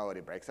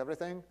functionality breaks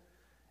everything.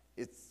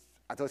 It's,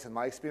 at least in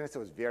my experience, it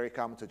was very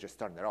common to just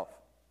turn it off,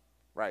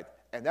 right?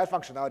 And that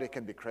functionality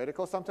can be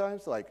critical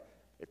sometimes, like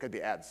it could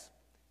be ads.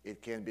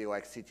 It can be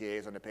like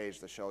CTAs on the page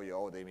to show you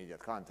all the immediate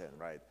content,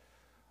 right?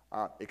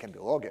 It can be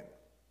login,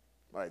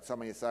 right? So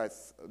many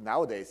sites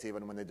nowadays,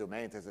 even when they do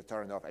maintenance, they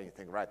turn off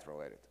anything Write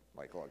related,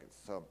 like logins.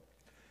 So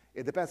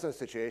it depends on the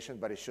situation,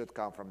 but it should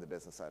come from the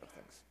business side of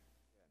things.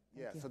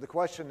 Yeah, so the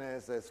question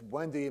is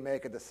when do you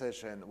make a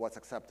decision what's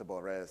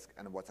acceptable risk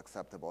and what's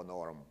acceptable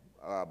norm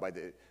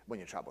when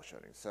you're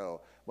troubleshooting?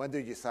 So when do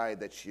you decide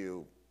that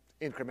you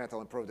incrementally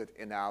improved it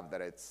enough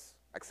that it's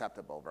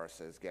acceptable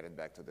versus getting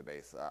back to the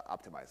base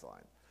optimized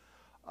line?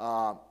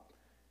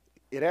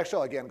 It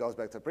actually, again, goes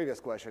back to the previous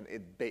question.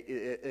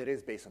 It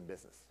is based on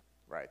business,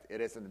 right?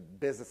 It is a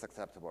business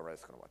acceptable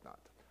risk and whatnot.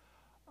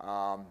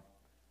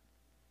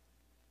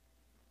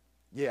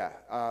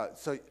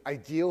 So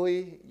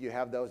ideally, you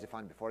have those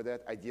defined before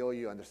that. Ideally,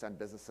 you understand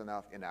business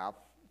enough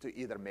to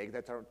either make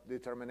that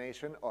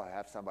determination or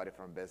have somebody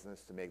from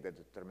business to make that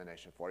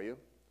determination for you.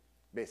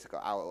 Basically,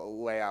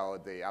 I'll lay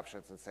out the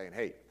options and saying,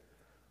 hey,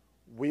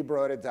 we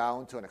brought it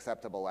down to an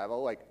acceptable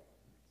level. Like,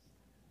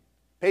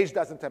 page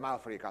doesn't time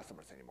out for your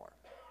customers anymore.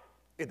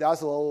 It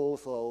does load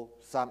slow.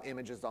 Some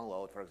images don't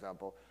load, for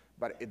example,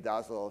 but it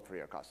does load for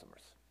your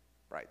customers,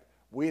 right?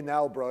 We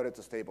now brought it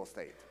to stable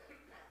state.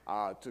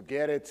 To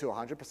get it to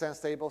 100%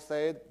 stable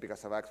state,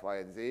 because of X, Y,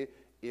 and Z,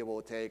 it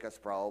will take us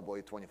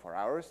probably 24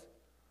 hours.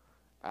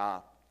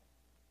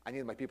 I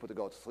need my people to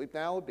go to sleep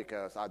now,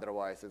 because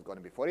otherwise it's going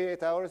to be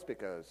 48 hours,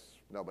 because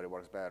nobody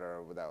works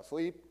better without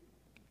sleep,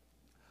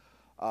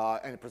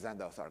 and present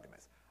those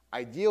arguments.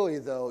 Ideally,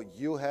 though,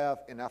 you have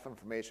enough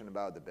information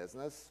about the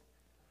business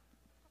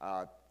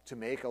to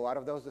make a lot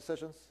of those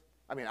decisions.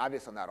 I mean,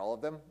 obviously not all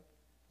of them.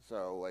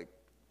 So, like,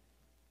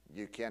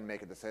 you can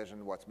make a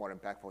decision what's more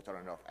impactful,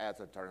 turning off ads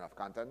or turning off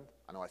content,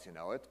 unless you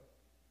know it,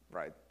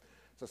 right?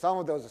 So some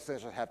of those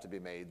decisions have to be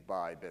made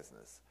by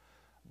business.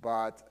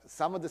 But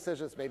some of the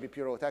decisions may be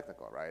purely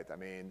technical, right? I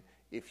mean,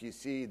 if you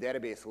see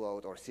database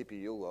load or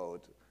CPU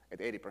load at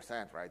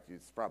 80%, right,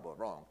 it's probably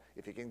wrong.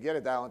 If you can get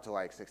it down to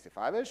like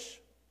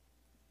 65-ish,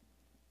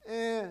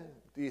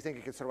 do you think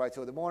you can survive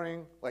till the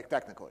morning? Like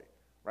technically.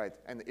 right?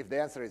 And if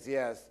the answer is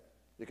yes,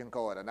 you can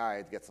call it a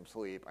night, get some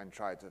sleep, and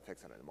try to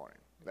fix it in the morning,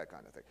 that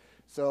kind of thing.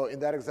 So in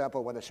that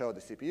example, when I showed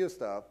the CPU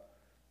stuff,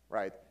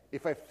 right,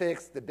 if I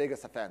fixed the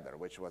biggest offender,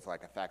 which was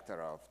like a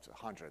factor of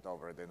 100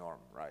 over the norm,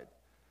 right?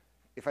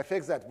 If I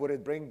fix that, would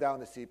it bring down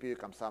the CPU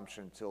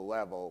consumption to a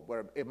level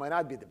where it might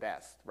not be the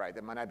best, right?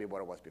 It might not be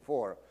what it was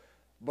before,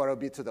 but it'll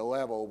be to the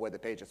level where the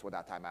pages would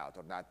not time out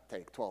or not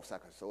take 12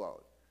 seconds to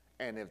load.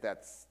 And if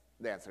that's,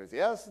 the answer is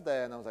yes,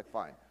 then I was like,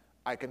 fine.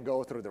 I can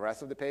go through the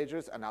rest of the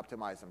pages and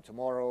optimize them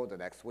tomorrow, the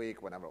next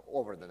week, whenever,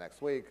 over the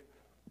next week,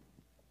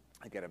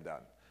 and get them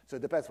done. So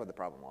it depends what the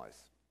problem was.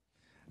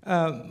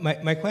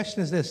 My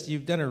question is this.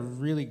 You've done a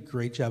really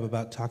great job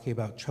about talking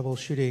about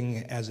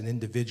troubleshooting as an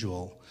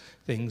individual,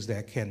 things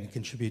that can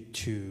contribute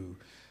to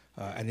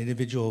an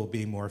individual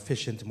being more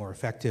efficient, more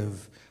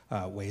effective,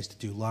 ways to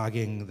do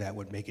logging that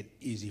would make it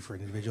easy for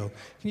an individual.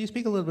 Can you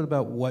speak a little bit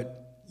about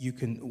what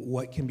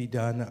can be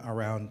done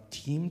around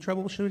team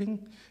troubleshooting?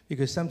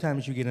 Because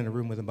sometimes you get in a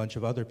room with a bunch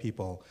of other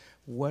people.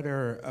 What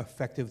are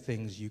effective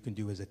things you can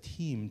do as a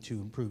team to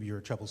improve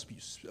your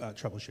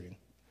troubleshooting?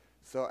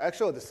 So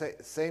actually, the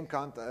same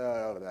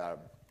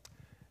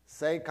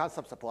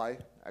concepts apply,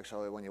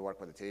 actually, when you work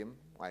with a team,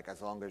 like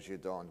as long as you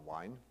don't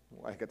whine,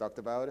 like I talked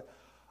about.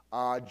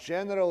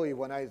 Generally,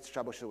 when I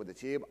troubleshoot with the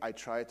team, I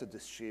try to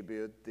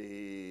distribute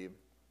the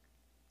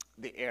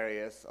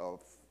areas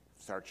of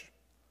search,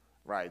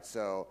 right?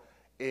 So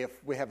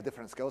if we have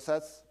different skill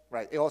sets,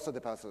 right, it also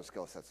depends on the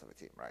skill sets of the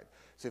team, right?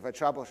 So if I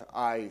troubleshoot,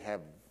 I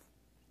have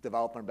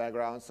development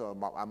background, so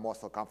I'm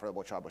mostly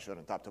comfortable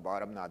troubleshooting top to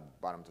bottom, not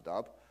bottom to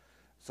top.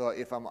 So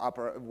if I'm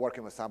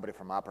working with somebody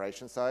from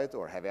operations side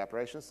or heavy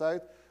operations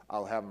side,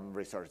 I'll have them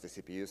research the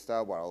CPU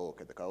stuff while I'll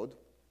look at the code.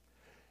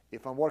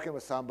 If I'm working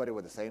with somebody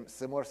with the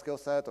similar skill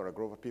set or a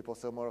group of people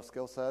similar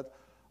skill set,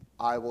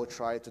 I will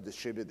try to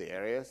distribute the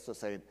areas. So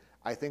saying,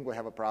 I think we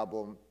have a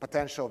problem,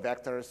 potential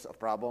vectors of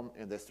problem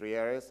in these 3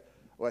 areas.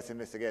 Let's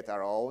investigate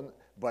our own,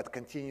 but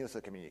continuously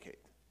communicate,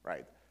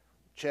 right?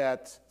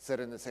 Chat, sit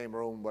in the same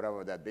room,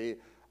 whatever that be,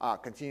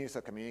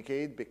 continuously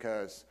communicate,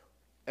 because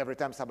every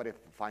time somebody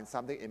finds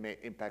something, it may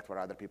impact what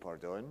other people are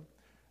doing.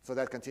 So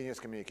that continuous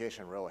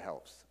communication really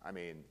helps. I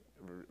mean,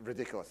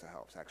 ridiculously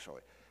helps,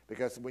 actually.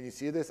 Because when you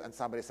see this and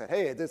somebody said,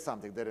 hey, I did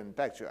something that didn't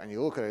impact you, and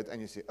you look at it and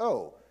you see,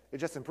 oh, it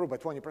just improved by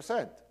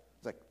 20%.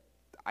 It's like,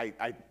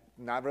 I'm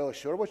not really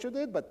sure what you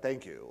did, but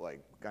thank you,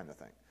 like, kind of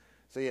thing.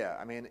 So yeah,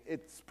 I mean,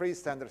 it's pretty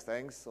standard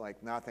things,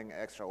 like nothing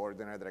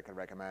extraordinary that I can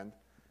recommend.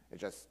 You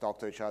just talk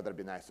to each other,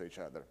 be nice to each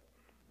other.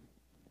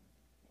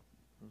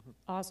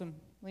 Awesome.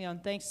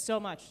 Leon, thanks so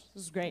much.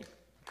 This is great.